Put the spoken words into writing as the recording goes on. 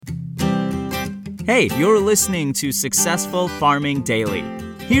Hey, you're listening to Successful Farming Daily.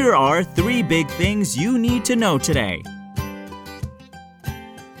 Here are 3 big things you need to know today.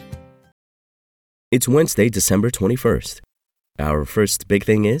 It's Wednesday, December 21st. Our first big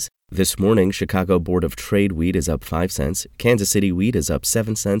thing is, this morning, Chicago Board of Trade wheat is up 5 cents, Kansas City wheat is up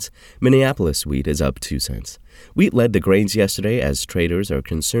 7 cents, Minneapolis wheat is up 2 cents. Wheat led the grains yesterday as traders are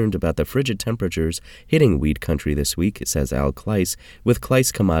concerned about the frigid temperatures hitting wheat country this week, says Al Kleiss with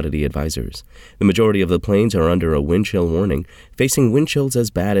Kleiss Commodity Advisors. The majority of the plains are under a wind chill warning, facing wind chills as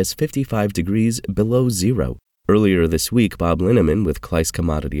bad as 55 degrees below zero. Earlier this week, Bob Linneman with Kleiss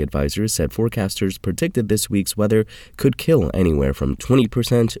Commodity Advisors said forecasters predicted this week's weather could kill anywhere from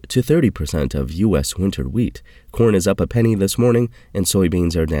 20% to 30% of U.S. winter wheat. Corn is up a penny this morning, and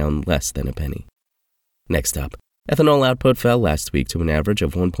soybeans are down less than a penny. Next up, ethanol output fell last week to an average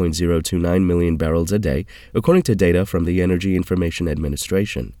of 1.029 million barrels a day, according to data from the Energy Information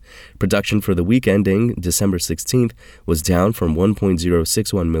Administration. Production for the week ending December 16th was down from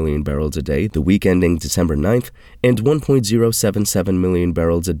 1.061 million barrels a day the week ending December 9th and 1.077 million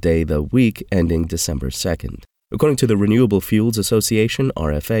barrels a day the week ending December 2nd. According to the Renewable Fuels Association,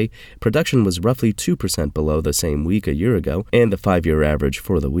 RFA, production was roughly 2% below the same week a year ago and the 5-year average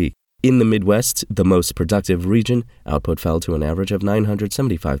for the week. In the Midwest, the most productive region, output fell to an average of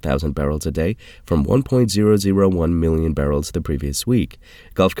 975,000 barrels a day from 1.001 million barrels the previous week.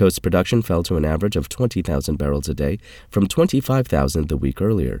 Gulf Coast production fell to an average of 20,000 barrels a day from 25,000 the week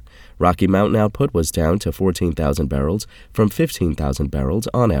earlier. Rocky Mountain output was down to 14,000 barrels from 15,000 barrels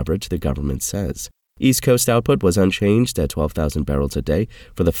on average, the government says. East Coast output was unchanged at 12,000 barrels a day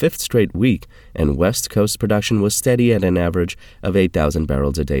for the 5th straight week, and West Coast production was steady at an average of 8,000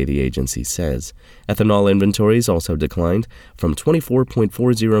 barrels a day, the agency says. Ethanol inventories also declined from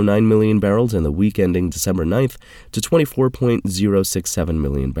 24.409 million barrels in the week ending December 9th to 24.067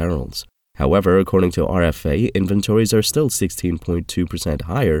 million barrels. However, according to RFA, inventories are still 16.2%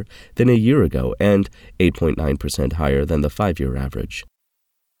 higher than a year ago and 8.9% higher than the 5-year average.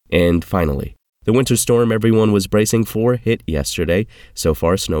 And finally, the winter storm everyone was bracing for hit yesterday. So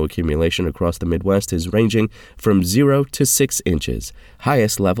far, snow accumulation across the Midwest is ranging from 0 to 6 inches.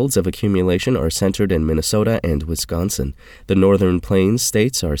 Highest levels of accumulation are centered in Minnesota and Wisconsin. The northern plains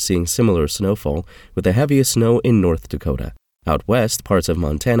states are seeing similar snowfall, with the heaviest snow in North Dakota. Out west, parts of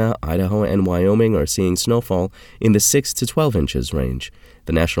Montana, Idaho, and Wyoming are seeing snowfall in the 6 to 12 inches range.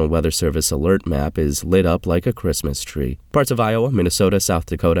 The National Weather Service alert map is lit up like a Christmas tree. Parts of Iowa, Minnesota, South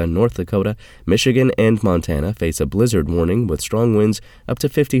Dakota, North Dakota, Michigan, and Montana face a blizzard warning with strong winds up to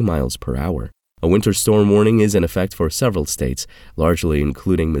 50 miles per hour. A winter storm warning is in effect for several states, largely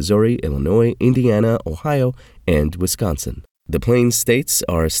including Missouri, Illinois, Indiana, Ohio, and Wisconsin. The Plains states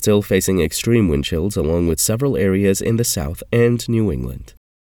are still facing extreme wind chills along with several areas in the South and New England.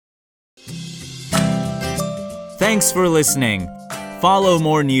 Thanks for listening. Follow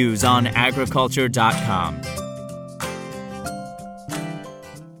more news on agriculture.com.